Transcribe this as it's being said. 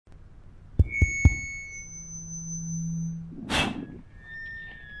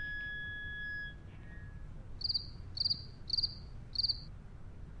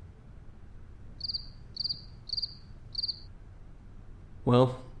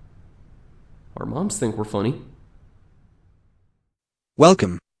Well, our moms think we're funny.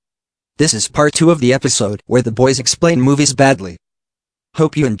 Welcome. This is part 2 of the episode where the boys explain movies badly.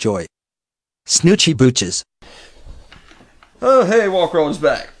 Hope you enjoy. Snoochie Booches. Oh, hey, Walkroller's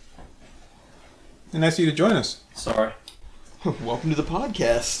back. And nice of you to join us. Sorry. Welcome to the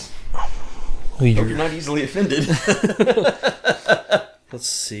podcast. Hope you're not easily offended. Let's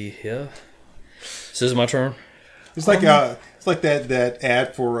see here. This is my turn. It's like that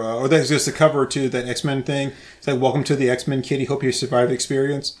ad for, or that's just a cover to that X-Men thing. It's like, welcome to the X-Men, kitty. Hope you survived the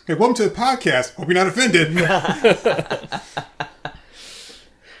experience. Hey, welcome to the podcast. Hope you're not offended.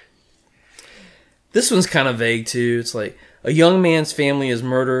 This one's kind of vague, too. It's like, a young man's family is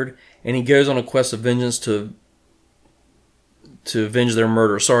murdered, and he goes on a quest of vengeance to avenge their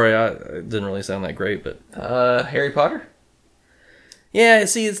murder. Sorry, it didn't really sound that great, but... Harry Potter? Yeah,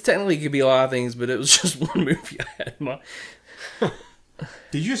 see, it technically could be a lot of things, but it was just one movie I had in mind.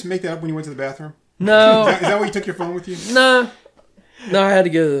 Did you just make that up when you went to the bathroom? No. Is that why you took your phone with you? No, I had to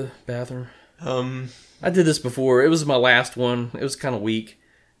go to the bathroom. I I did this before. It was my last one. It was kind of weak.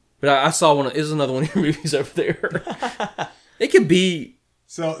 But I saw one. It was another one of your movies over there. It could be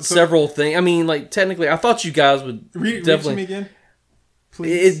several things. I mean, like, technically, I thought you guys would read definitely... Read it to me again,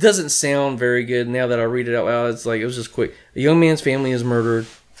 please. It doesn't sound very good now that I read it out loud. It's like, it was just quick. A young man's family is murdered,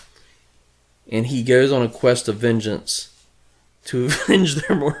 and he goes on a quest of vengeance to avenge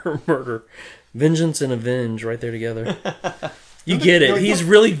their murder. Vengeance and avenge right there together. You get it. He's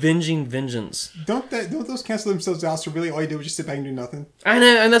really venging vengeance. Don't those cancel themselves out? So really, all you do is just sit back and do nothing. I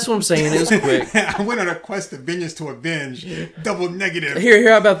know, and that's what I'm saying. It was quick. I went on a quest of vengeance to avenge. Double negative. Here,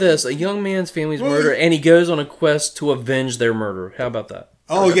 how about this? A young man's family's murdered, and he goes on a quest to avenge their murder. How about that?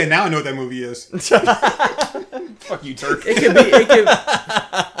 Oh yeah, now I know what that movie is. Fuck you, Turk. It could be.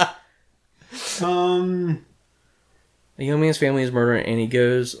 A young man's family is murdered, and he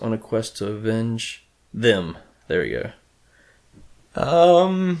goes on a quest to avenge them. There you go.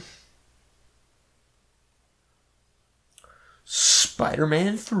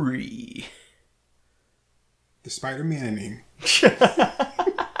 Spider-Man 3. The Spider-Maning.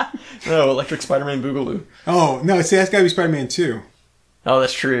 No, Electric Spider-Man Boogaloo. Oh no, see, that's gotta be Spider-Man 2. Oh,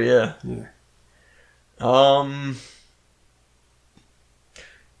 that's true, yeah. Yeah.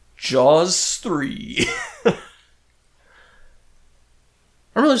 Jaws 3.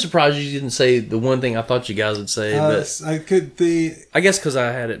 I'm really surprised you didn't say the one thing I thought you guys would say, but I guess because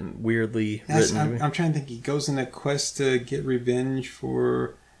I had it weirdly written. I'm trying to think. He goes on that quest to get revenge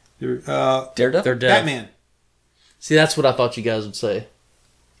for Daredevil? Their death. Batman. See, that's what I thought you guys would say,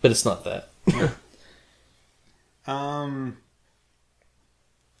 but it's not that. I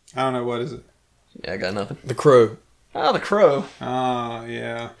don't know, what is it? Yeah, I got nothing. The Crow. Oh, The Crow. Oh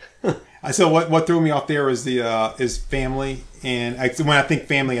yeah. I saw what threw me off there was is family, and when I think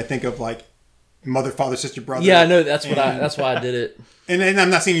family, I think of like mother, father, sister, brother. Yeah, I know. That's why I did it. And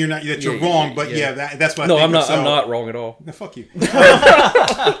I'm not saying you're wrong, but that's what I think. No, I'm not. So, I'm not wrong at all. No, fuck you.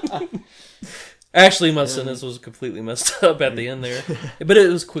 Actually, my sentence was completely messed up at the end there, but it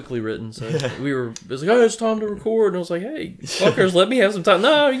was quickly written. So it was like, "Oh, it's time to record," and I was like, "Hey, fuckers, let me have some time."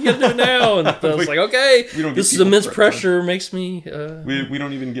 No, you gotta do it now. And I was like, "Okay, this is immense pressure. Makes me." We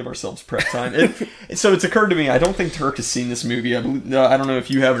don't even give ourselves prep time. So it's occurred to me. I don't think Turk has seen this movie. I don't know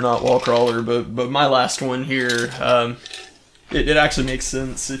if you have or not, Wallcrawler, but my last one here. It actually makes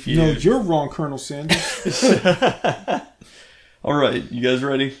sense if you. No, you're wrong, Colonel Sanders. All right, you guys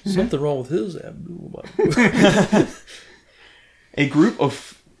ready? Something wrong with his abdomen. A group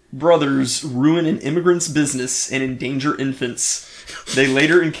of brothers ruin an immigrant's business and endanger infants. They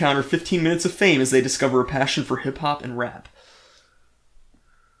later encounter 15 minutes of fame as they discover a passion for hip-hop and rap.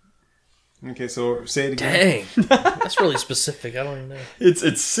 Okay, so say it again. Dang, that's really specific. I don't even know.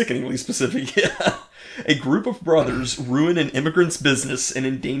 It's sickeningly specific, yeah. A group of brothers ruin an immigrant's business and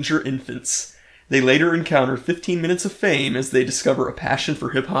endanger infants. They later encounter 15 minutes of fame as they discover a passion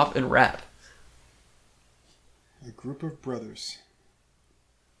for hip-hop and rap. A group of brothers.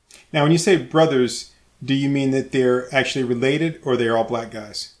 Now, when you say brothers, do you mean that they're actually related or they're all black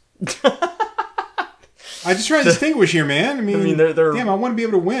guys? I just try to distinguish here, man. I mean they're... Damn, I want to be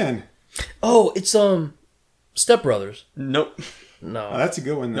able to win. Oh, it's Step Brothers. Nope. No. Oh, that's a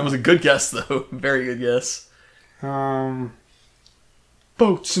good one, though. That was a good guess, though. Very good guess.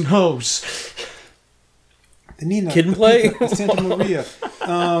 Boats and hoes. Nina, Kid and Play? Santa Maria.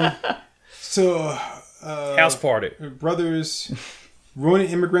 House Party. Brothers ruin an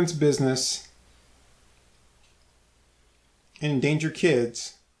immigrant's business and endanger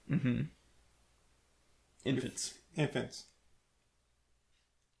kids. Mm-hmm. Infants.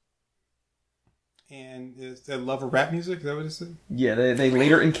 And is that love of rap music? Is that what it said? Yeah, they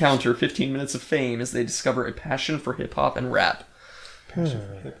later encounter 15 minutes of fame as they discover a passion for hip hop and rap. Passion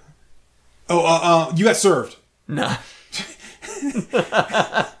for hip hop. You got served. Nah.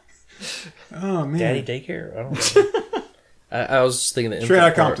 Oh man, Daddy daycare. I don't know. I was just thinking the straight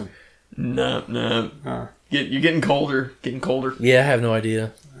out of infant part. Compton. No. You're getting colder. Getting colder. Yeah, I have no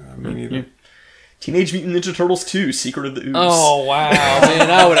idea. Me neither. Teenage Mutant Ninja Turtles 2: Secret of the Ooze. Oh wow, man!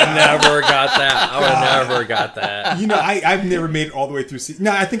 I would have never got that. I would have never got that. You know, I've never made it all the way through.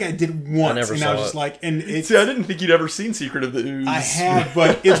 No, I think I did once, never and I saw was just it. like, and it's. See, I didn't think you'd ever seen Secret of the Ooze. I have,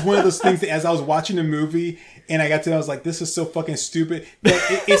 but it's one of those things that as I was watching the movie and I got to, I was like, this is so fucking stupid. But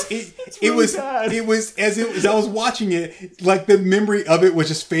it was as I was watching it, like the memory of it was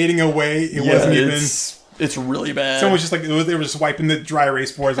just fading away. It wasn't even. It's really bad. Someone was just like, they were just wiping the dry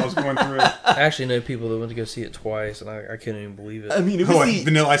erase board as I was going through it. I actually know people that went to go see it twice, and I couldn't even believe it. I mean, it was Oh, like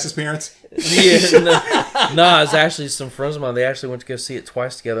Vanilla Ice's parents? Yeah, no, it's actually some friends of mine. They actually went to go see it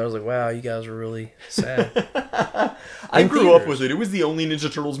twice together. I was like, wow, you guys are really sad. I grew up with it. It was the only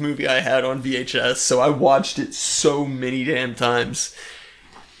Ninja Turtles movie I had on VHS, so I watched it so many damn times.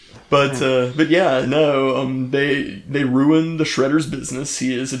 But yeah, no, they ruin the Shredder's business.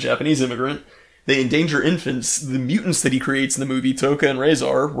 He is a Japanese immigrant. They endanger infants. The mutants that he creates in the movie, Toka and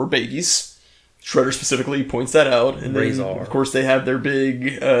Razor, were babies. Shredder specifically points that out. And then, Razor. of course, they have their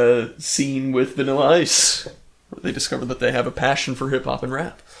big scene with Vanilla Ice, where they discover that they have a passion for hip-hop and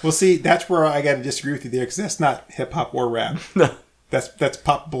rap. Well, see, that's where I got to disagree with you there, because that's not hip-hop or rap. No. That's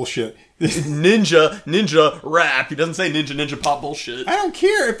pop bullshit. Ninja rap. He doesn't say ninja pop bullshit. I don't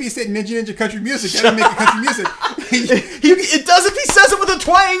care if he said ninja country music. That doesn't make it country music. It does if he says it with a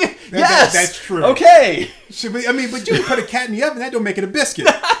twang. Yes, that's true. Okay. But you can put a cat in the oven. That don't make it a biscuit.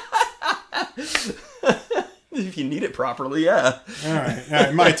 If you need it properly, yeah. All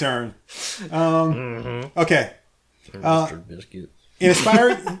right, my turn. Okay. Mr. Biscuit.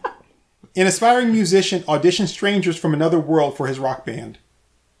 An aspiring musician auditions strangers from another world for his rock band.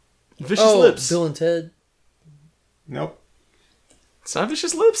 Vicious Lips. Bill and Ted. Nope. It's not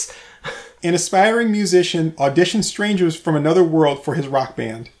Vicious Lips. An aspiring musician auditions strangers from another world for his rock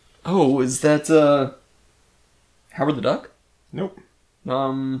band. Oh, is that Howard the Duck? Nope.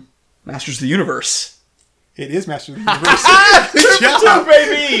 Masters of the Universe. It is Masters of the Universe. Two,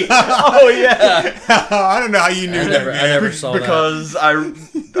 baby! Oh, yeah. I don't know how you knew I that. never saw that. Because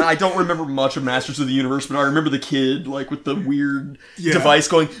I don't remember much of Masters of the Universe, but I remember the kid, like, with the weird device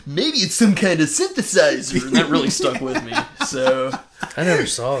going, maybe it's some kind of synthesizer, and that really stuck with me. So, I never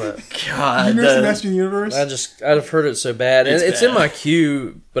saw that. God. You never seen Masters of the Universe? I've heard it so bad, and it's in bad. my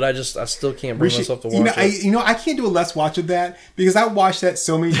queue, but I still can't bring myself to watch it. I can't do a less watch of that because I watched that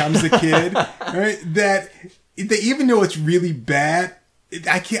so many times as a kid, right? That even though it's really bad,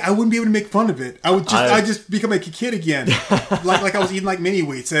 I wouldn't be able to make fun of it. I'd just become like a kid again, like I was eating like mini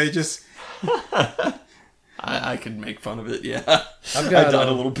wheats. I could make fun of it, yeah. I've got, I died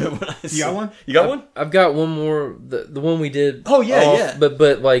a little bit when I saw. You got one? You got one? I've got one more. The one we did. Oh, yeah, yeah.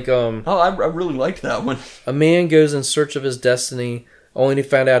 But like Oh, I really liked that one. a man goes in search of his destiny, only to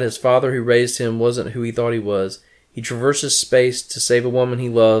find out his father who raised him wasn't who he thought he was. He traverses space to save a woman he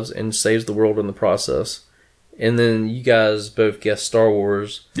loves and saves the world in the process. And then you guys both guessed Star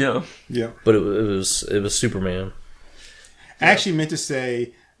Wars. Yeah. Yeah. But it was Superman. I actually meant to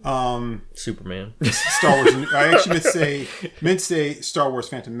say Superman. Star Wars. I actually meant to say Star Wars: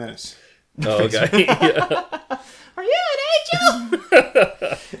 Phantom Menace. Oh, okay. Yeah. Are you an angel?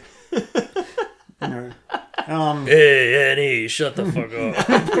 Hey, Eddie, shut the fuck up.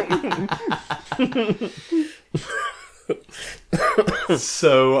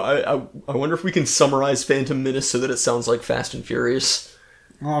 So I wonder if we can summarize Phantom Menace so that it sounds like Fast and Furious.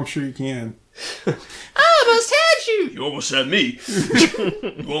 Oh, I'm sure you can. I almost had you. You almost had me.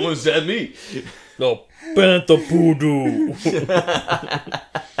 You almost had me. No, Panther Poodoo. I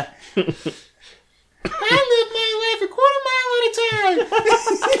live my life a quarter mile at a time.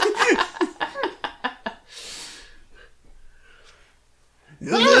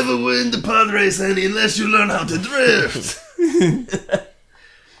 You'll never win the pod race, Annie, unless you learn how to drift. I'm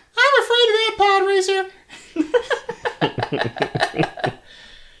afraid of that pod racer.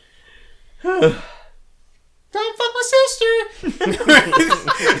 Don't fuck my sister.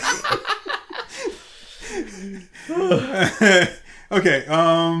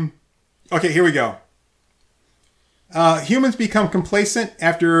 Okay, here we go. Humans become complacent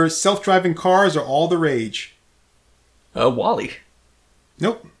after self-driving cars are all the rage. Wally.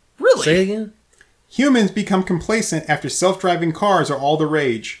 Nope. Really? Say it again? Humans become complacent after self-driving cars are all the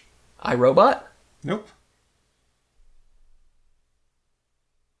rage. iRobot? Nope.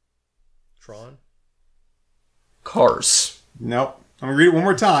 Tron? Cars. Nope. I'm going to read it one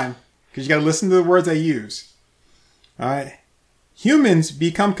more time because you got to listen to the words I use. All right. Humans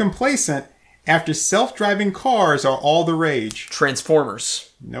become complacent after self-driving cars are all the rage.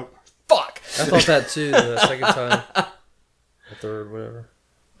 Transformers. Nope. Fuck. I thought that too the second time. The third, whatever.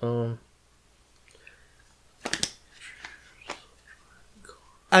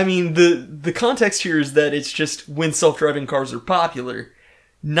 I mean, the context here is that it's just when self-driving cars are popular,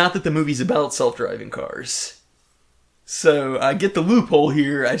 not that the movie's about self-driving cars. So, I get the loophole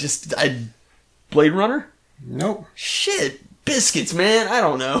here, Blade Runner? Nope. Shit, biscuits, man, I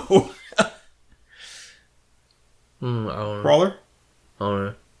don't know. I don't know. Brawler? I don't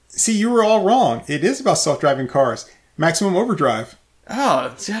know. See, you were all wrong. It is about self-driving cars. Maximum Overdrive.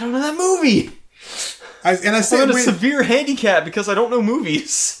 Oh, see, I don't know that movie. I I'm said in a severe handicap because I don't know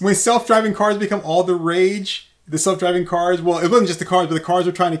movies. when self-driving cars become all the rage, the self-driving cars, well, it wasn't just the cars, but the cars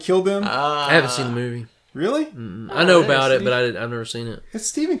were trying to kill them. I haven't seen the movie. Really? I know about it, but I've never seen it. It's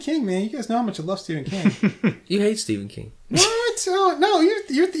Stephen King, man. You guys know how much I love Stephen King. You hate Stephen King. What? Oh, no,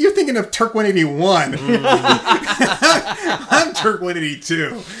 you're thinking of Turk 181. I'm Turk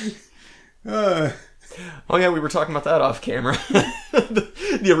 182. Oh yeah, we were talking about that off camera.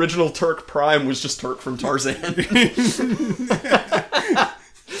 The original Turk Prime was just Turk from Tarzan.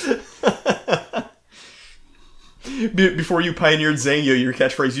 Before you pioneered Zango, your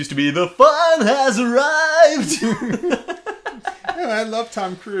catchphrase used to be, "The fun has arrived!" Oh, I love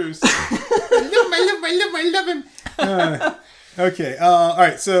Tom Cruise. I love him. Okay, all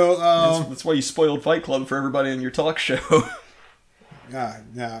right, so... That's why you spoiled Fight Club for everybody on your talk show. Well,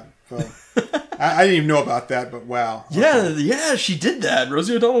 I didn't even know about that, but wow. Yeah, she did that.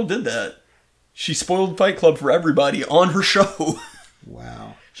 Rosie O'Donnell did that. She spoiled Fight Club for everybody on her show.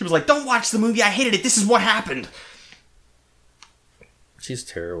 Wow. She was like, "Don't watch the movie, I hated it, this is what happened." She's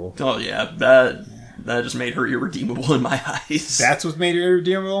terrible. Oh yeah, that just made her irredeemable in my eyes. That's what made her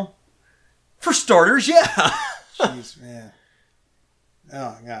irredeemable? For starters, yeah. Jeez, man.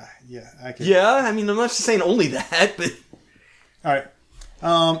 Oh, yeah, yeah. I could... Yeah, I mean, I'm not just saying only that, but... All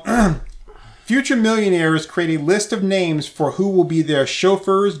right. Future millionaires create a list of names for who will be their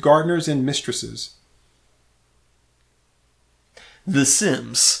chauffeurs, gardeners, and mistresses. The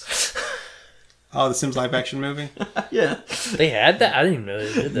Sims. Oh, the Sims live-action movie? Yeah. They had that? I didn't even know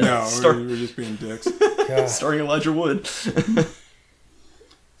they did that. No, we're just being dicks. Starring Elijah Wood.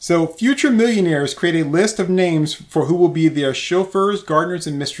 So, future millionaires create a list of names for who will be their chauffeurs, gardeners,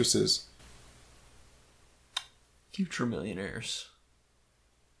 and mistresses. Future millionaires.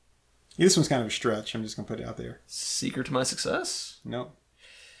 Yeah, this one's kind of a stretch. I'm just going to put it out there. Secret to My Success? Nope.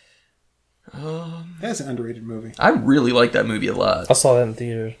 That's an underrated movie. I really like that movie a lot. I saw that in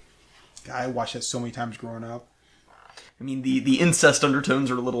theaters. I watched that so many times growing up. I mean, the incest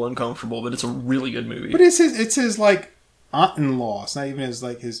undertones are a little uncomfortable, but it's a really good movie. But it's his like aunt-in-law. It's not even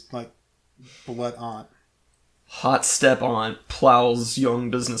his blood aunt. Hot step aunt, plows young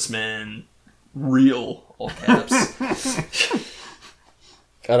businessman, real, all caps.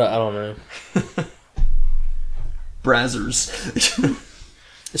 I don't know. Brazzers.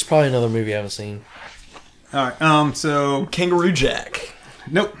 It's probably another movie I haven't seen. All right. So Kangaroo Jack.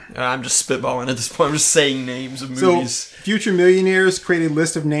 nope. I'm just spitballing at this point. I'm just saying names of So movies. future millionaires create a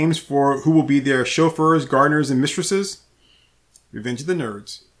list of names for who will be their chauffeurs, gardeners, and mistresses. Revenge of the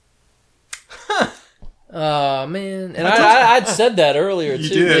Nerds. Oh, man. And I'd said that earlier, too.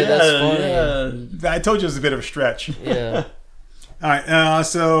 did. Yeah, that's funny. I told you it was a bit of a stretch. Yeah. All right.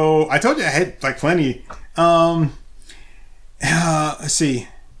 So I told you I had like plenty. Let's see.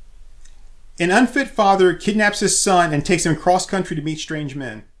 An unfit father kidnaps his son and takes him cross country to meet strange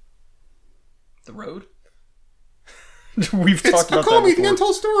men. The Road? We've It's talked about Call that Me, the before.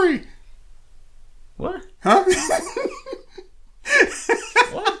 Untold Story. What? Huh?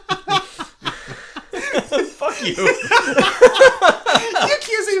 Fuck you. You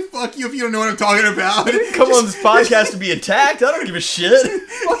can't say fuck you if you don't know what I'm talking about. Come on this podcast to be attacked? I don't give a shit.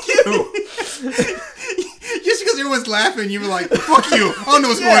 Fuck you. Just because everyone's laughing, you were like, fuck you. I don't know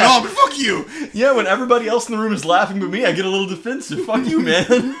what's going on, but fuck you. Yeah, when everybody else in the room is laughing but me, I get a little defensive. Fuck you,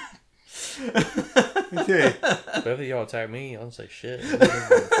 man. Okay. Both of y'all attack me, I'll say shit.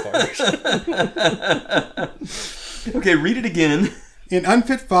 Okay, read it again. An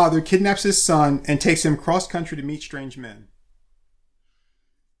unfit father kidnaps his son and takes him cross country to meet strange men.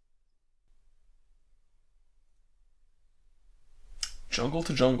 Jungle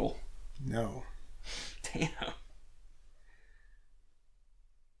to Jungle. No. Damn.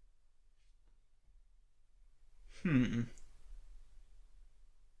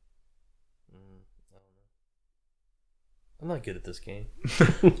 I'm not good at this game.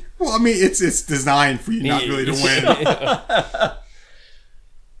 Well, I mean, it's designed for you not really to win.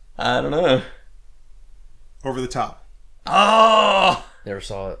 I don't know. Over the top. Oh! Never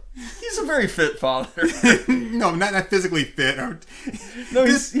saw it. He's a very fit father. No, not physically fit. No,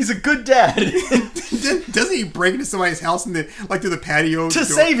 he's a good dad. Doesn't he break into somebody's house and then, like, through the patio To door?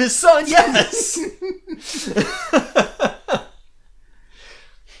 save his son, yes!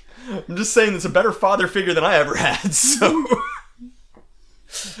 I'm just saying it's a better father figure than I ever had, so...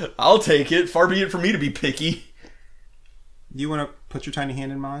 I'll take it. Far be it for me to be picky. Do you want to put your tiny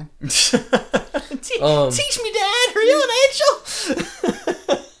hand in mine? Teach me, Dad! Hurry on, Angel!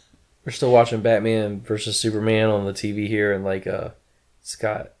 We're still watching Batman versus Superman on the TV here, and like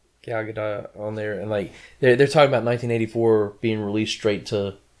Scott Gal Gadot on there, and like they're talking about 1984 being released straight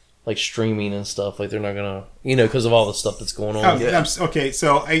to like streaming and stuff. Like they're not gonna, because of all the stuff that's going on. Okay,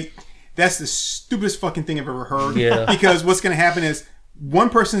 so that's the stupidest fucking thing I've ever heard. Yeah. Because what's going to happen is one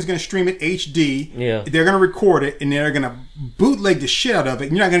person is going to stream it HD. Yeah. They're going to record it and they're going to bootleg the shit out of it.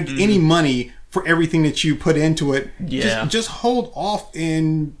 And you're not going to get any money for everything that you put into it. Yeah. Just hold off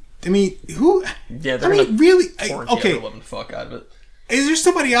and. I mean, who? Yeah, I mean, really? Okay. Loving the fuck out of it. Is there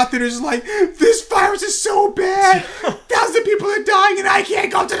somebody out there that's like, this virus is so bad, thousands of people are dying, and I can't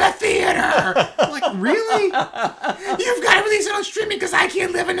go to the theater? I'm like, really? You've got to release it on streaming because I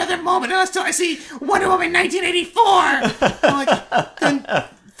can't live another moment until I see Wonder Woman 1984. I'm like, then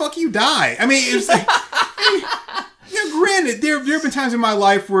fuck you, die. I mean, it's like, granted, there have been times in my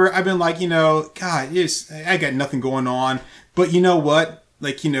life where I've been like, God, yes, I got nothing going on, but you know what?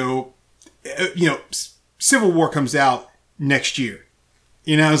 Like, Civil War comes out next year.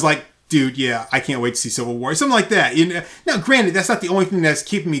 I was like, dude, yeah, I can't wait to see Civil War. Something like that. Now, granted, that's not the only thing that's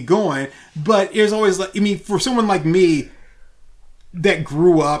keeping me going, but it was always like, for someone like me that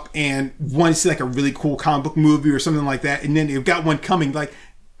grew up and wanted to see like a really cool comic book movie or something like that, and then they've got one coming, like,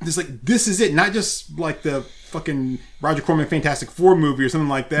 this is it. Not just like the fucking Roger Corman Fantastic Four movie or something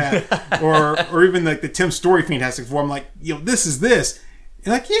like that, or even like the Tim Story Fantastic Four. I'm like, this is this.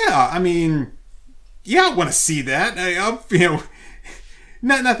 And like, yeah, I mean, yeah, I want to see that.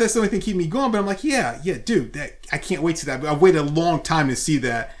 Not that's the only thing keeping me going, but I'm like, yeah, dude, I can't wait to that. I waited a long time to see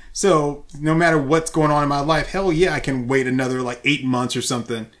that. So no matter what's going on in my life, hell yeah, I can wait another like 8 months or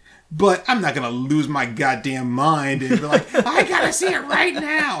something. But I'm not going to lose my goddamn mind and be like, I got to see it right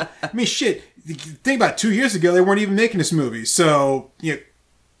now. I mean, shit, think about it, 2 years ago, they weren't even making this movie. So,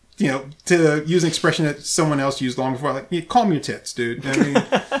 to use an expression that someone else used long before, like, calm your tits, dude. I mean,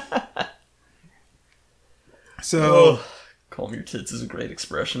 so... Calm your tits is a great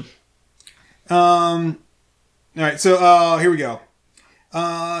expression. All right, so here we go.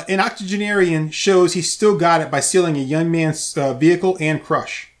 An octogenarian shows he still got it by stealing a young man's vehicle and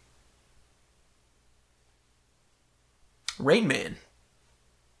crush. Rain Man.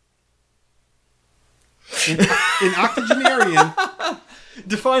 An octogenarian.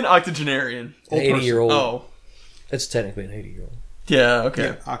 Define octogenarian. An 80-year-old. Oh. It's technically an 80-year-old. Yeah, okay.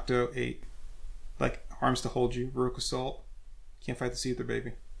 Yeah, octo 8. Like, arms to hold you, Veruca Salt. Can't fight the Seether,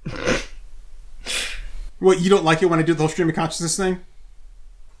 baby. What, you don't like it when I do the whole stream of consciousness thing?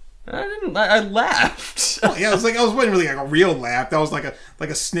 I didn't. I laughed. Oh, yeah, I wasn't really like a real laugh. That was like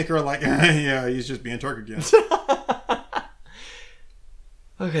a snicker, like, yeah, he's just being Turk again.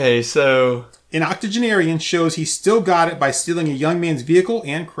 Okay, so... An octogenarian shows he still got it by stealing a young man's vehicle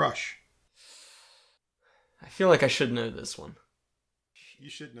and crush. I feel like I should know this one. You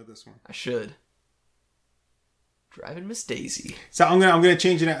should know this one. I should. Driving Miss Daisy. So I'm gonna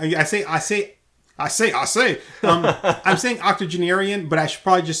change it. I'm saying octogenarian, but I should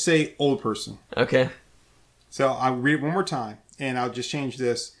probably just say old person. Okay. So I'll read it one more time, and I'll just change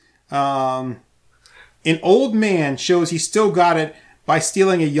this. An old man shows he still got it by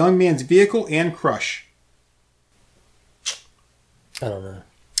stealing a young man's vehicle and crush. I don't know.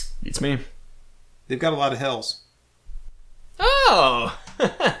 It's me. They've got a lot of hells. Oh!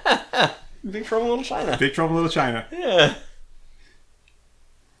 Big Trouble in Little China. Big Trouble in Little China. Yeah.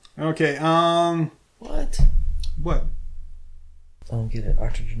 Okay, What? What? I don't get it.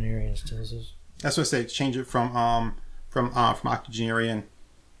 Octogenarian still is. That's what I say. Change it from octogenarian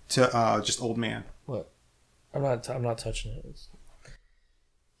to just old man. What? I'm not touching it.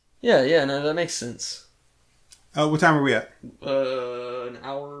 Yeah, no, that makes sense. What time are we at? An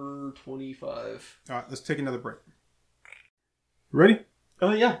hour 25. All right, let's take another break. Ready?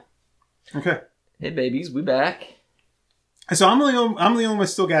 Oh, yeah. Okay. Hey, babies, we back. So I'm the only one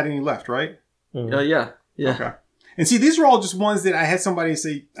that's still got any left, right? Mm-hmm. Yeah. Okay. And see, these are all just ones that I had somebody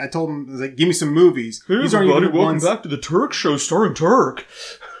say. I told them, like, give me some movies. Hey, these everybody, aren't even welcome ones. back to the Turk Show starring Turk.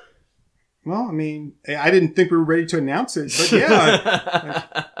 Well, I mean, I didn't think we were ready to announce it, but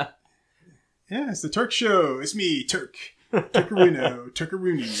yeah. Yeah, it's the Turk Show. It's me, Turk. Turkaroonie.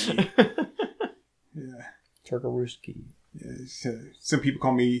 Yeah. Turkarooski. Yeah, some people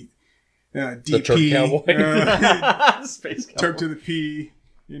call me DP. The Turk Cowboy. Space Cowboy. Turk to the P,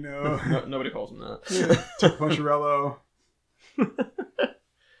 you know. Nobody calls him that. Turk Puncharello.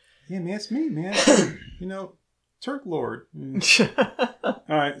 Yeah, man, it's me, man. You know, Turk Lord. All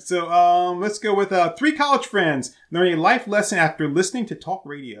right, so let's go with 3 college friends learn a life lesson after listening to talk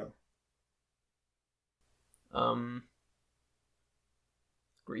radio.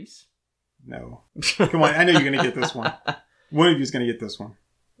 Grease? No. Come on, I know you're going to get this one. One of you is going to get this one.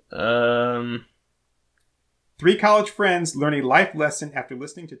 3 college friends learn a life lesson after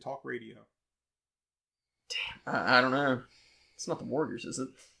listening to talk radio. I don't know. It's not the Warriors, is it?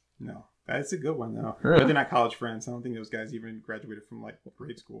 No. That's a good one, though. Yeah. But they're not college friends. I don't think those guys even graduated from, like,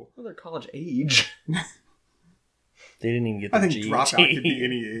 grade school. Well, they're college age. They didn't even get the I think G. dropout could be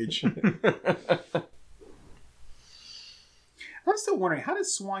any age. I'm still wondering, how did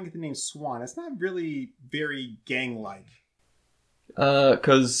Swan get the name Swan? It's not really very gang-like.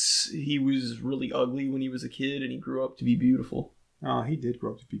 Because he was really ugly when he was a kid, and he grew up to be beautiful. Oh, he did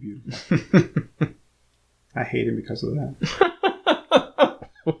grow up to be beautiful. I hate him because of that.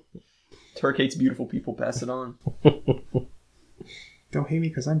 Turk hates beautiful people. Pass it on. Don't hate me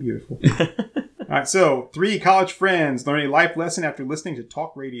because I'm beautiful. All right, so 3 college friends learn a life lesson after listening to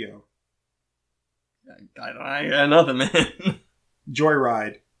talk radio. I got nothing, man.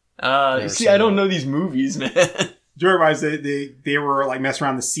 Joyride. See, I don't know these movies, man. Joyride, they were like messing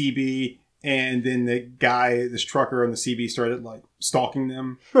around the CB, and then the guy, this trucker on the CB started like stalking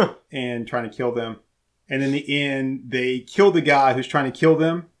them and trying to kill them. And in the end, they kill the guy who's trying to kill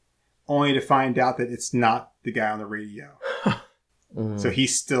them, only to find out that it's not the guy on the radio. So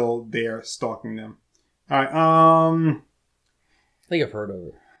he's still there stalking them. All right. I think I've heard of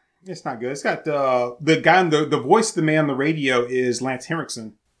it. It's not good. It's got the guy on the voice of the man on the radio is Lance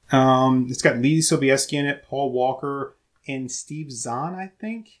Henriksen. It's got Lee Sobieski in it, Paul Walker, and Steve Zahn, I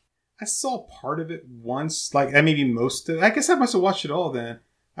think. I saw part of it once. Like, that may be most of it. I guess I must have watched it all then.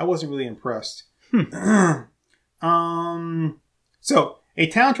 I wasn't really impressed. So, a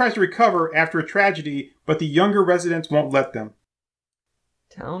town tries to recover after a tragedy, but the younger residents won't let them.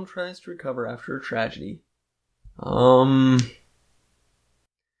 Town tries to recover after a tragedy. I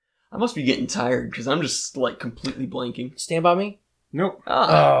must be getting tired because I'm just like completely blanking. Stand By Me? Nope.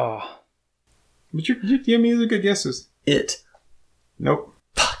 Oh. But you gave me the good guesses. It. Nope.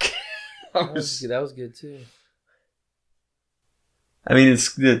 Fuck. That was good too. I mean,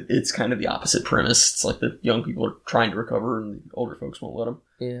 it's kind of the opposite premise. It's like the young people are trying to recover and the older folks won't let them.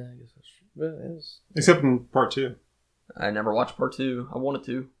 Yeah, I guess that's true. But it was... Except in part 2. I never watched part 2. I wanted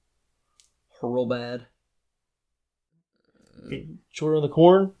to. Real bad. Children of the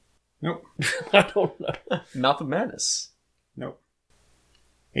Corn? Nope. I don't know. Mouth of Madness. Nope.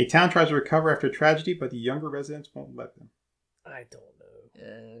 A town tries to recover after a tragedy, but the younger residents won't let them. I don't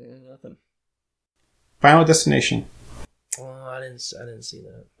know. Nothing. Final Destination. Oh, I didn't see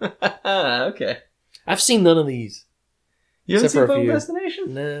that. Okay. I've seen none of these. You haven't Except seen for a Final few.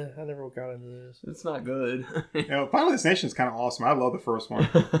 Destination? Nah, I never got into this. It's not good. Final Destination is kind of awesome. I love the first one.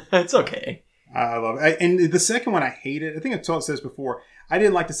 It's okay. I love it. And the second one I hated. I think I've said this before. I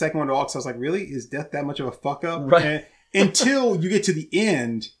didn't like the second one at all because I was like, really? Is death that much of a fuck up? Right. Until you get to the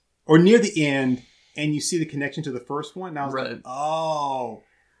end, or near the end, and you see the connection to the first one. And I was like, oh.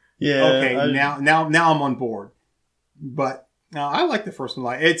 Yeah. Okay, now I'm on board. But I like the first one.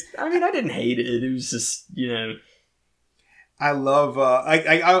 Like I mean, I didn't hate it. It was just, I love.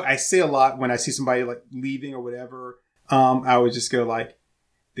 I say a lot when I see somebody like leaving or whatever. I would just go like,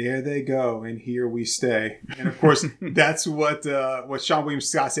 "There they go, and here we stay." And of course, that's what Sean William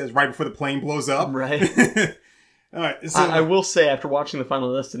Scott says right before the plane blows up. Right. All right. So I will say, after watching the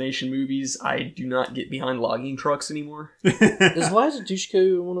Final Destination movies, I do not get behind logging trucks anymore. Is Liza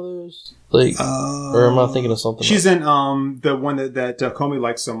Dushku one of those? Like, or am I thinking of something? She's in the one that Comey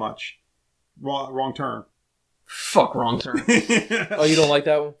likes so much. Wrong Turn. Fuck Wrong Turn. Oh, you don't like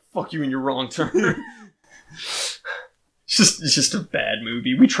that one? Fuck you and your Wrong Turn. It's just a bad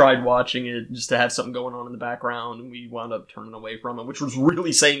movie. We tried watching it just to have something going on in the background, and we wound up turning away from it, which was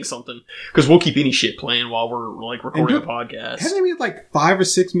really saying something. Because we'll keep any shit playing while we're like recording a podcast. Haven't they made like 5 or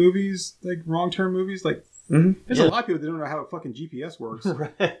 6 movies, like Wrong Turn movies? Like, there's a lot of people that don't know how a fucking GPS works.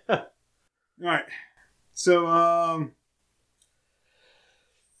 Right. All right. So, I'll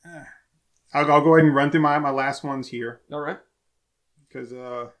go ahead and run through my last ones here. All right. Because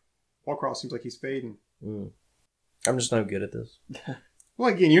Wallcross seems like he's fading. I'm just no good at this.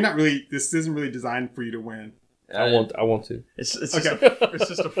 Well, again, you're not really. This isn't really designed for you to win. I want to. It's Okay. it's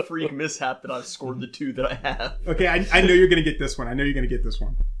just a freak mishap that I've scored the 2 that I have. Okay, I know you're going to get this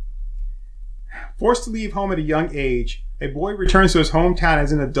one. Forced to leave home at a young age, a boy returns to his hometown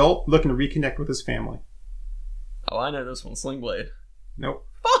as an adult looking to reconnect with his family. Oh, I know this one. Sling Blade. Nope.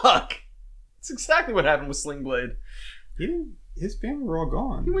 Fuck! That's exactly what happened with Sling Blade. His family were all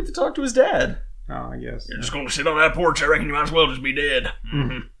gone. He went to talk to his dad. Oh, I guess. You're just gonna sit on that porch. I reckon you might as well just be dead.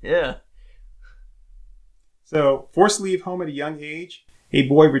 Mm-hmm. Yeah. So, forced to leave home at a young age, a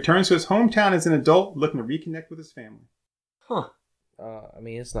boy returns to his hometown as an adult looking to reconnect with his family. Huh. I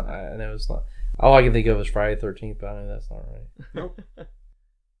mean, it's not. I know it's not. All I can think of is Friday the 13th, but I know that's not right. Nope.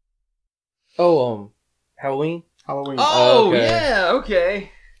 Oh, Halloween. Halloween. Oh, Okay. yeah,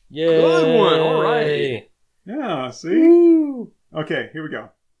 okay. Yeah. Good one, all right. Yeah, see? Woo. Okay, here we go.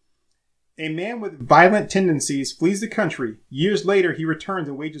 A man with violent tendencies flees the country. Years later, he returns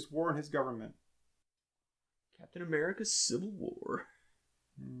and wages war on his government. Captain America's Civil War.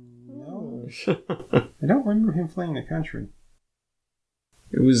 No. I don't remember him fleeing the country.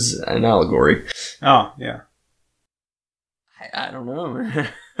 It was an allegory. Oh, yeah. I don't know, man.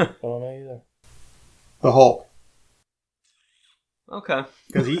 I don't know either. The Hulk. Okay.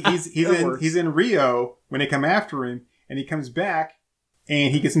 Because he's in Rio when they come after him, and he comes back,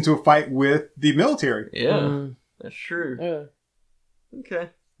 and he gets into a fight with the military. Yeah, that's true. Yeah. Okay.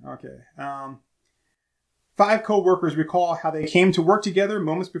 Okay. 5 co-workers recall how they came to work together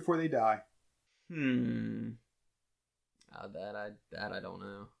moments before they die. That I don't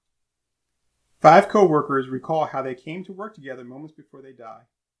know. 5 co-workers recall how they came to work together moments before they die.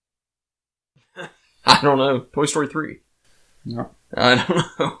 I don't know. Toy Story 3. No. I don't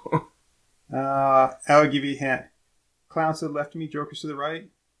know. I'll give you a hint. Clowns to the left of me, jokers to the right.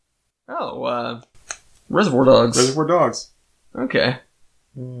 Oh, Reservoir Dogs. Reservoir Dogs. Okay.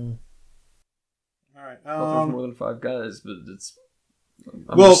 Mm. All right. I thought there was more than 5 guys, but it's...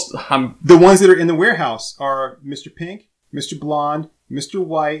 The ones that are in the warehouse are Mr. Pink, Mr. Blonde, Mr.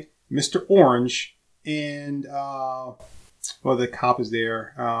 White, Mr. Orange, and the cop is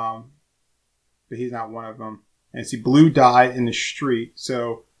there, but he's not one of them. And see, Blue died in the street,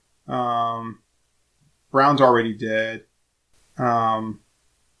 so Brown's already dead. So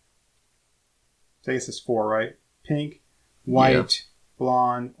I guess it's 4, right? Pink, White,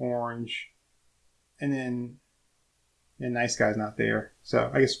 Blonde, Orange, and then Nice Guy's not there,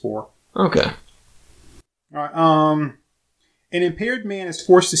 so I guess 4. Okay. All right. An impaired man is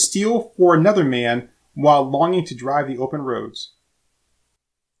forced to steal for another man while longing to drive the open roads.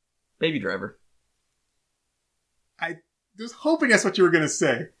 Baby Driver. I was hoping that's what you were going to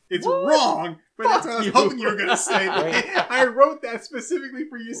say. It's What? wrong, but that's what I was you. hoping you were going to say. I wrote that specifically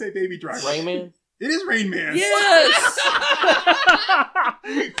for you to say Baby Driver. Rain Man. It is Rain Man. Yes.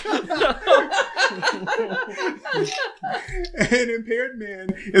 An impaired man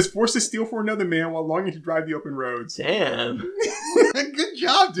is forced to steal for another man while longing to drive the open roads. Damn. Good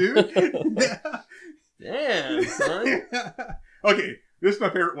job, dude. Damn, son. Okay, this is my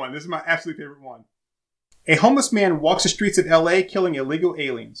favorite one. This is my absolute favorite one. A homeless man walks the streets of L.A. killing illegal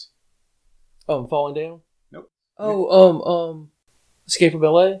aliens. Falling Down. Nope. Escape from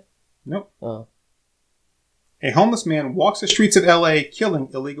L.A. Nope. Oh. A homeless man walks the streets of L.A. killing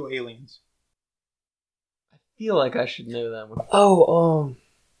illegal aliens. I feel like I should know that one.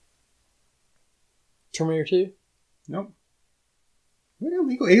 Terminator 2. Nope. What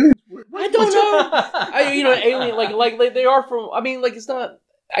illegal aliens? I don't know. Alien like they are from. I mean, like it's not.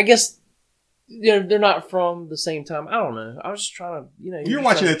 I guess they're not from the same time. I don't know. I was just trying to You're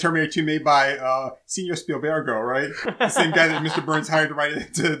watching the Terminator 2 made by Senor Spielbergo, right? The same guy that Mr. Burns hired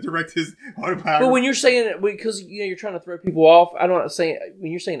to direct his autobiography. But when you're saying it, because you're trying to throw people off, I'm not saying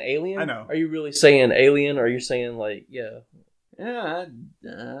when you're saying Alien. I know. Are you really saying Alien, or are you saying Yeah, I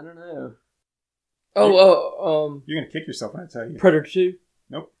don't know. Oh, you're gonna kick yourself when I tell you. Predator 2.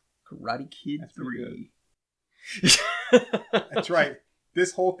 Nope. Karate Kid That's pretty 3. That's right.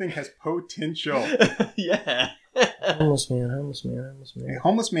 This whole thing has potential. Yeah. Homeless man. A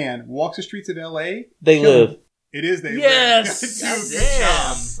homeless man walks the streets of L.A. They live. It is They Yes! Live. Dude, good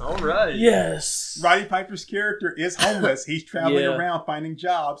job. Damn. All right. Yes. Roddy Piper's character is homeless. He's traveling Yeah. around finding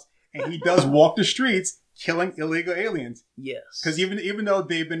jobs, and he does walk the streets killing illegal aliens. Yes. Because even though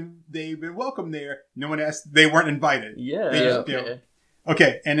they've been welcomed there, no one asked. They weren't invited. Yeah. They just, okay.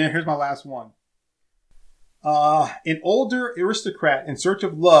 Okay, and then here's my last one. An older aristocrat in search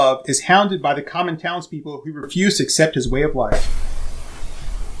of love is hounded by the common townspeople who refuse to accept his way of life.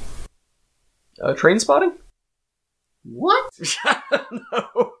 Train Spotting? What?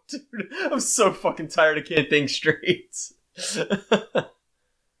 No, dude. I'm so fucking tired. I can't think straight.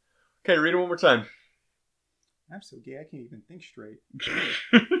 Okay, read it one more time. I'm so gay I can't even think straight.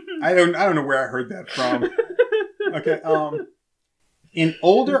 I don't know where I heard that from. Okay, an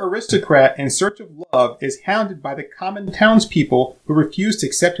older aristocrat in search of love is hounded by the common townspeople who refuse to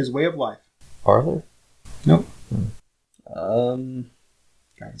accept his way of life. Arthur? Nope. God,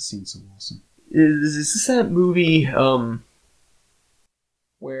 this scene's so awesome. Is this that movie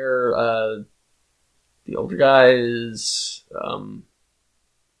where the older guy is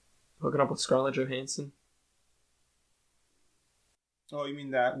hooking up with Scarlett Johansson? Oh, you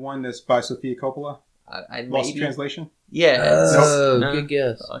mean that one that's by Sofia Coppola? I Lost in maybe. Translation? Yeah. Oh, No. good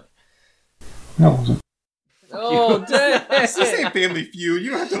guess. Fuck. No, it wasn't. Oh, dang! This ain't Family Feud. You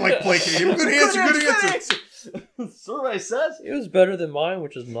don't have to placate him. Good answer. Survey says. It was better than mine,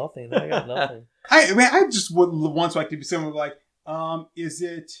 which is nothing. I got nothing. I just would once like to be someone like, is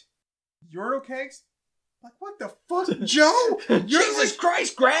it urinal cakes? Like, what the fuck, Joe? Jesus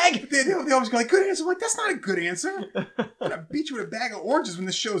Christ, Greg! They always go like, good answer. I'm like, that's not a good answer. I'm gonna beat you with a bag of oranges when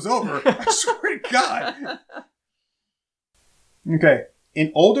the show's over. I swear to God. Okay.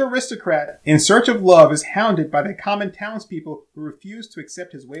 An older aristocrat in search of love is hounded by the common townspeople who refuse to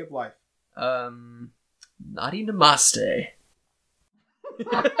accept his way of life. Naughty Namaste.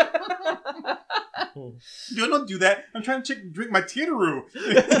 Yo, don't do that. I'm trying to drink my Titteroo.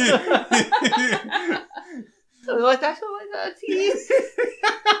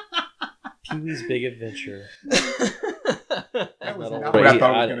 Pee-wee's Big Adventure. That was not But what I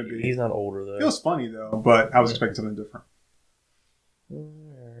thought it was going to be. He's not older, though. It was funny, though, but I was expecting something different.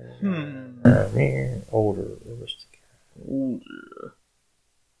 Older aristocrat.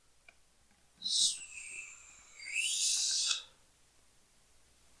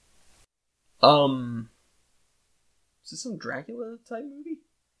 Is this some Dracula type movie?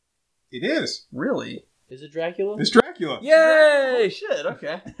 It is. Really? Is it Dracula? It's Dracula. Yay! Oh, shit,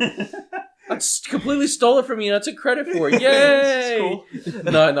 okay. I completely stole it from you and I took credit for it. Yay! Cool. Yep.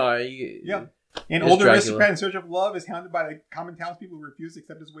 No. An It's older Dracula. aristocrat in search of love is hounded by the common townspeople who refuse to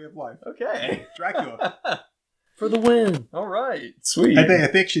accept his way of life. Okay. Dracula. For the win. All right. Sweet. I think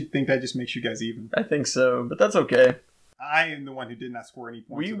that just makes you guys even. I think so, but that's okay. I am the one who did not score any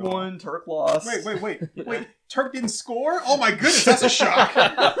points. We at all. won, Turk lost. Wait. Turk didn't score? Oh my goodness, that's a shock.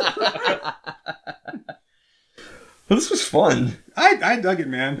 Well, this was fun. I dug it,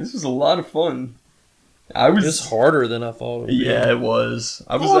 man. This was a lot of fun. It was harder than I thought it would be. Yeah, it was.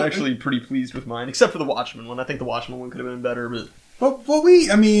 I was Oh, actually pretty pleased with mine, except for the Watchmen one. I think the Watchmen one could have been better, but But we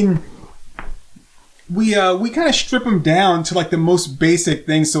kind of strip them down to like the most basic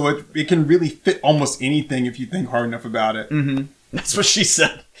things, so it can really fit almost anything if you think hard enough about it. that's what she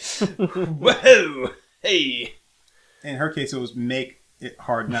said. Whoa! Hey! In her case, it was make it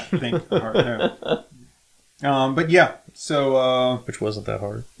hard, not think hard. No. But yeah, so Which wasn't that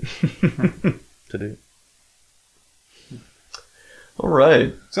hard to do. All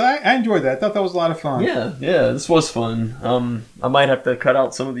right. so I enjoyed that. I thought that was a lot of fun. Yeah, this was fun. I might have to cut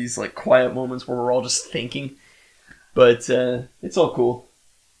out some of these like quiet moments where we're all just thinking, but it's all cool.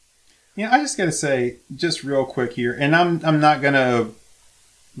 Yeah, I just gotta say, just real quick here, and I'm not gonna.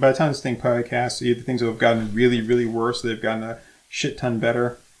 By the time this thing podcasts, either things have gotten really, really worse, they've gotten a shit ton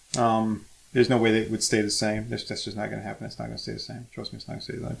better. There's no way they would stay the same. That's just not gonna happen. It's not gonna stay the same. Trust me, it's not gonna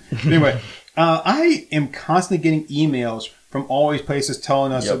stay the same. Anyway, I am constantly getting emails from all these places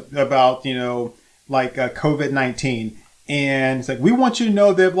telling us about like COVID-19, and it's like, we want you to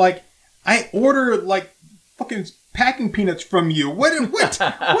know that like I order like fucking packing peanuts from you. What do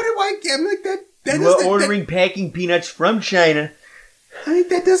I get? I'm like that. We're ordering packing peanuts from China. I mean,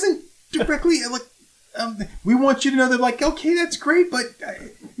 that doesn't directly like. We want you to know that, like, okay, that's great, but I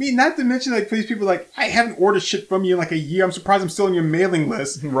mean, not to mention, like, for these people, like, I haven't ordered shit from you in like a year. I'm surprised I'm still on your mailing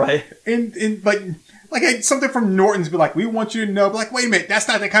list, Right. and something from Norton's be like, we want you to know, but like, wait a minute, that's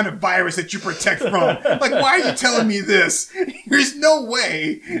not the kind of virus that you protect from. Like, why are you telling me this? There's no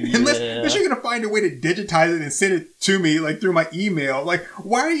way, unless you're gonna find a way to digitize it and send it to me, like through my email. Like,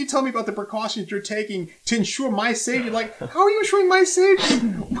 why are you telling me about the precautions you're taking to ensure my safety? Like, how are you ensuring my safety?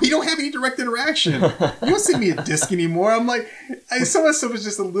 We don't have any direct interaction. You don't send me a disc anymore. I'm like, some of the stuff is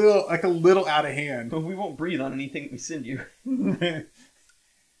just a little out of hand. But we won't breathe on anything we send you.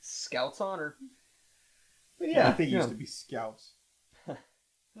 Scout's honor. But Yeah, I think it used to be Scouts.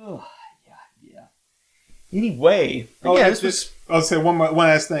 Oh, yeah. Anyway, I'll say one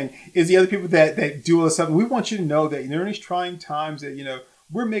last thing is the other people that do all this stuff. We want you to know that during these trying times that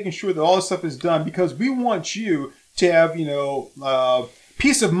we're making sure that all this stuff is done because we want you to have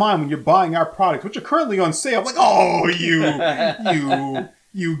peace of mind when you're buying our products, which are currently on sale. I'm like, oh,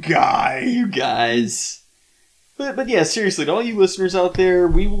 you guy, you guys. But yeah, seriously, to all you listeners out there,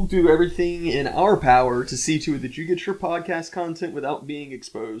 we will do everything in our power to see to it that you get your podcast content without being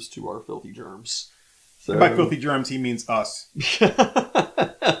exposed to our filthy germs. So, And by filthy germs, he means us.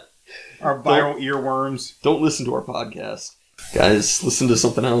 Our viral earworms. don't listen to our podcast. Guys, listen to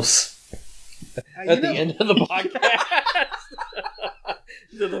something else. At the end of the podcast.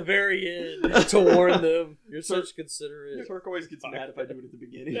 To the very end. To warn them. You're such considerate. Turk always gets mad if I do it at the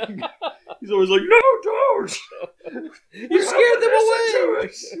beginning. He's always like, no, don't! You scared them away!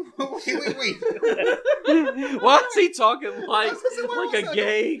 Wait. Why is he talking like a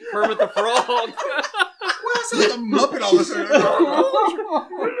gay Kermit the Frog? Why is it a Muppet all of a sudden? Hello,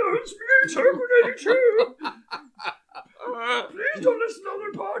 it's me, Terminator 2. Please don't listen to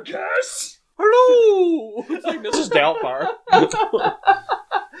other podcasts. Hello! It's like Mrs. Doubtfire.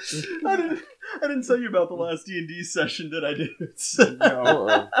 I didn't tell you about the last D&D session that I did.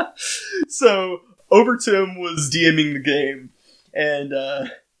 No. So, Overtim was DMing the game, and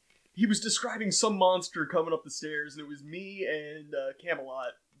he was describing some monster coming up the stairs, and it was me and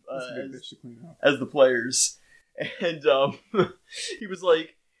Camelot as the players. And he was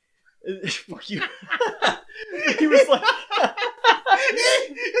like, fuck you. He was like...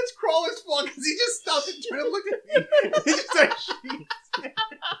 It's Crawler's fault because he just stopped and turned and looked at me. He just started shooting.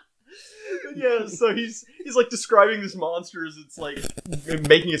 Yeah, so he's like describing this monster as it's like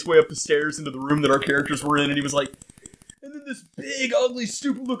making its way up the stairs into the room that our characters were in, and he was like, and then this big, ugly,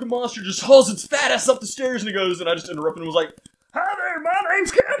 stupid-looking monster just hauls its fat ass up the stairs, and he goes, and I just interrupted and was like, hi there, my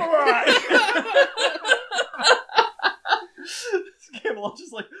name's Camelot! Camelot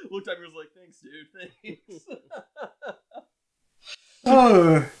just like looked at me and was like, thanks, dude, thanks.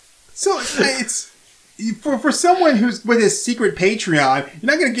 So it's for someone who's with his secret Patreon,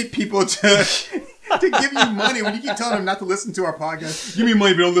 you're not going to get people to give you money when you keep telling them not to listen to our podcast. Give me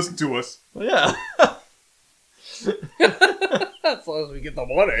money, but don't listen to us. Well, yeah. As long as we get the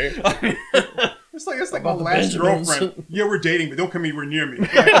money. It's like my About the last Benjamins. girlfriend. Yeah, we're dating, but don't come anywhere near me.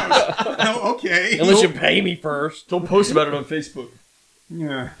 No, okay. Unless you pay me first. Don't post about it on Facebook.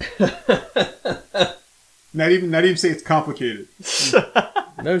 Yeah. Not even say it's complicated.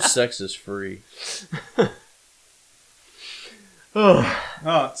 No sex is free. So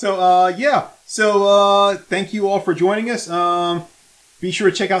thank you all for joining us. Be sure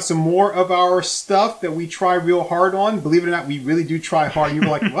to check out some more of our stuff that we try real hard on. Believe it or not, we really do try hard. And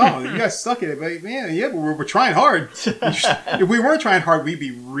you're like, wow, you guys suck at it. But man, yeah, but we're trying hard. If we weren't trying hard, we'd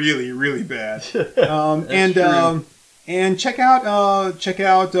be really, really bad. And check out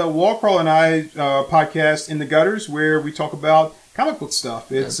Wallcrawl and I podcast In the Gutters, where we talk about comic book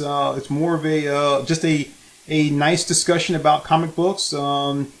stuff. It's more of a just a nice discussion about comic books,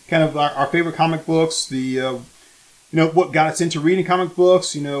 kind of our favorite comic books, what got us into reading comic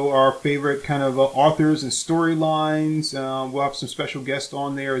books, our favorite kind of authors and storylines. We'll have some special guests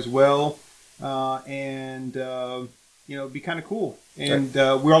on there as well, and be kind of cool. And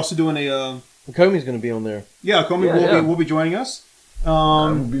we're also doing Comey's going to be on there. Yeah, Comey will be joining us.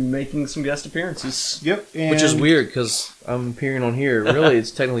 We'll be making some guest appearances. Yep. Which is weird because I'm appearing on here. Really,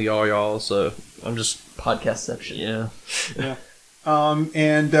 it's technically y'all, so I'm just... Podcastception. Yeah.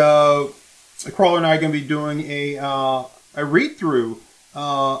 And Crawler and I are going to be doing a read-through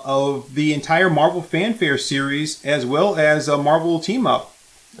of the entire Marvel Fanfare series, as well as a Marvel Team-Up.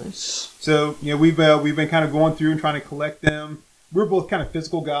 Nice. So, we've been kind of going through and trying to collect them. We're both kind of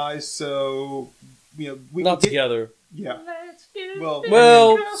physical guys, so we not together. Yeah. Well,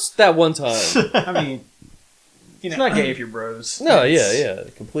 that one time. I mean, it's not gay if you're bros. No, yeah,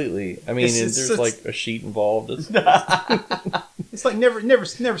 completely. I mean, It's there's like a sheet involved. It's like never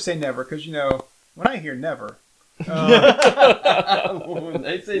say never, because when I hear never. When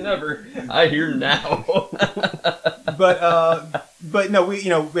they say never, I hear now. But no,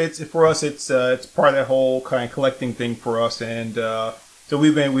 it's for us. It's part of that whole kind of collecting thing for us, and so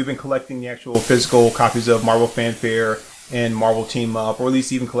we've been collecting the actual physical copies of Marvel Fanfare and Marvel Team Up, or at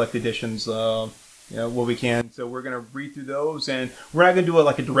least even collect editions. What we can. So we're gonna read through those, and we're not gonna do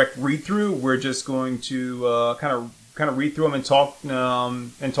a direct read through. We're just going to kind of read through them and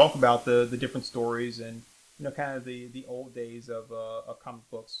talk about the different stories and kind of the old days of comic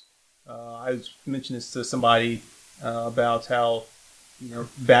books. I mentioned this to somebody about how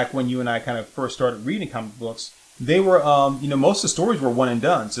back when you and I kind of first started reading comic books, they were most of the stories were one and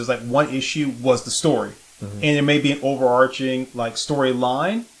done. So it's like one issue was the story, and there may be an overarching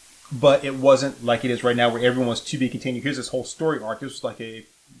storyline, but it wasn't like it is right now, where everyone was to be continued. Here's this whole story arc. This was like a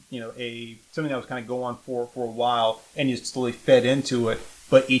something that was kind of go on for a while, and you slowly fed into it.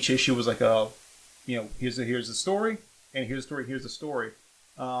 But each issue was like here's the story, and here's the story, here's the story.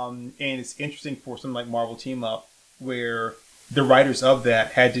 And it's interesting for something like Marvel Team Up, where the writers of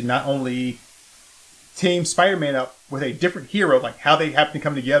that had to not only team Spider-Man up with a different hero, like how they happen to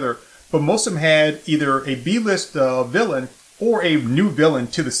come together, but most of them had either a B-list villain or a new villain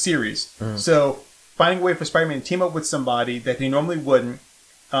to the series. So finding a way for Spider-Man to team up with somebody that they normally wouldn't,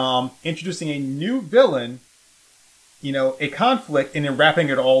 introducing a new villain, a conflict, and then wrapping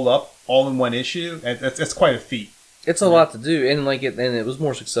it all up all in one issue. That's quite a feat. It's a lot to do, and it was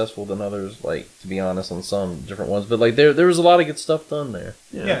more successful than others. Like, to be honest, on some different ones, but like there was a lot of good stuff done there.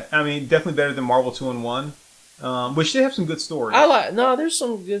 Yeah, I mean, definitely better than Marvel 2-in-1, which did have some good stories. There's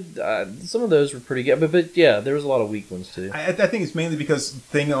some good. Some of those were pretty good, but yeah, there was a lot of weak ones too. I think it's mainly because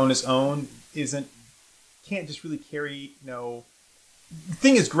Thing on its own can't just really carry.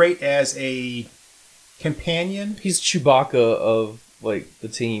 Thing is great as a companion. He's Chewbacca of like the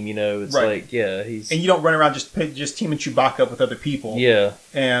team, it's right. like he's and you don't run around just teaming Chewbacca up with other people. Yeah,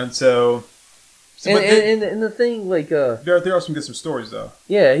 and so and the thing like there are some good stories though.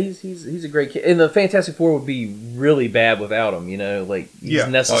 Yeah, he's a great kid, and the Fantastic Four would be really bad without him. Like he's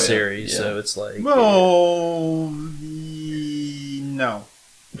necessary. So it's like no.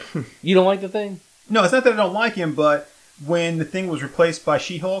 You don't like the Thing? No, it's not that I don't like him, but when the Thing was replaced by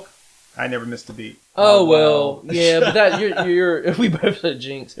She-Hulk, I never missed a beat. Oh well, yeah, but that you're we both said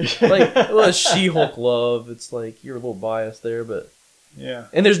Jinx. Like She-Hulk love. It's like you're a little biased there, but yeah.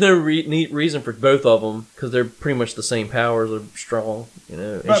 And there's no neat reason for both of them because they're pretty much the same powers. They're strong,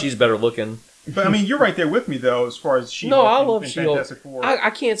 and she's better looking. But I mean, you're right there with me though, as far as She-Hulk. No, I love She-Hulk.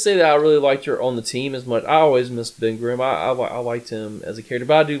 I can't say that I really liked her on the team as much. I always missed Ben Grimm. I liked him as a character,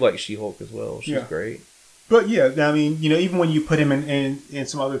 but I do like She-Hulk as well. She's great. But yeah, I mean, even when you put him in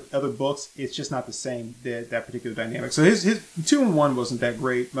some other books, it's just not the same, that particular dynamic. So his 2-in-1 wasn't that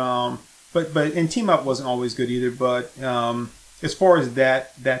great, but in Team Up wasn't always good either. But as far as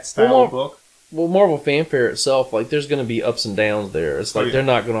that style of book, Marvel Fanfare itself, like there's going to be ups and downs there. It's like they're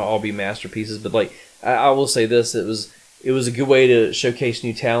not going to all be masterpieces, but like I will say this, it was a good way to showcase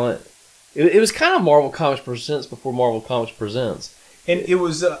new talent. It was kind of Marvel Comics Presents before Marvel Comics Presents, and it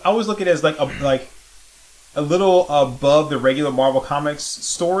was I always look at it as like a little above the regular Marvel Comics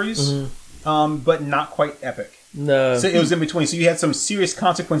stories, but not quite epic. No. So it was in between. So you had some serious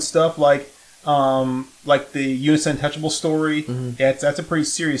consequence stuff like the Unison Untouchable story. That's a pretty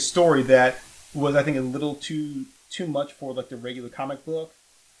serious story that was, I think, a little too much for like the regular comic book.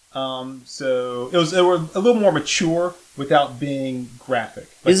 So they were a little more mature without being graphic.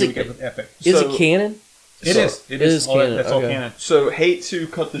 Like is it epic? Is it canon? It is. It is canon. That's all canon. So, hate to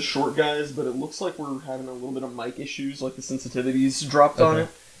cut this short, guys, but it looks like we're having a little bit of mic issues, like the sensitivities dropped on it.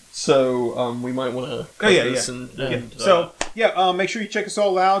 So, we might want to cut this. Make sure you check us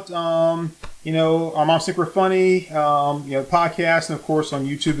all out. Our Moms Think We're Funny, podcast, and of course on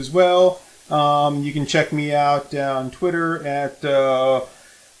YouTube as well. You can check me out on Twitter at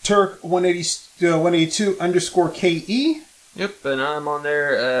Turk182_KE. Yep, and I'm on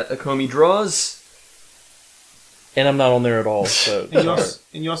there at Akomi Draws. And I'm not on there at all. So and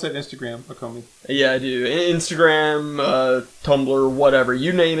you also have Instagram, Akomi. Yeah, I do. Instagram, Tumblr, whatever.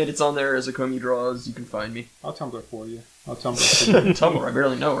 You name it, it's on there as Akomi Draws. You can find me. I'll Tumblr for you. Tumblr, I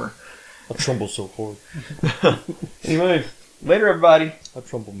barely know her. I tremble so hard. Anyway, later, everybody. I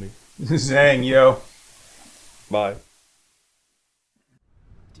tremble me. Zang, yo. Bye.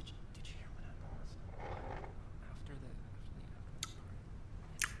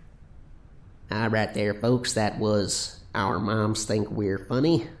 All right there, folks. That was Our Moms Think We're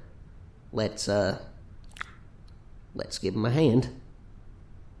Funny. Let's give them a hand.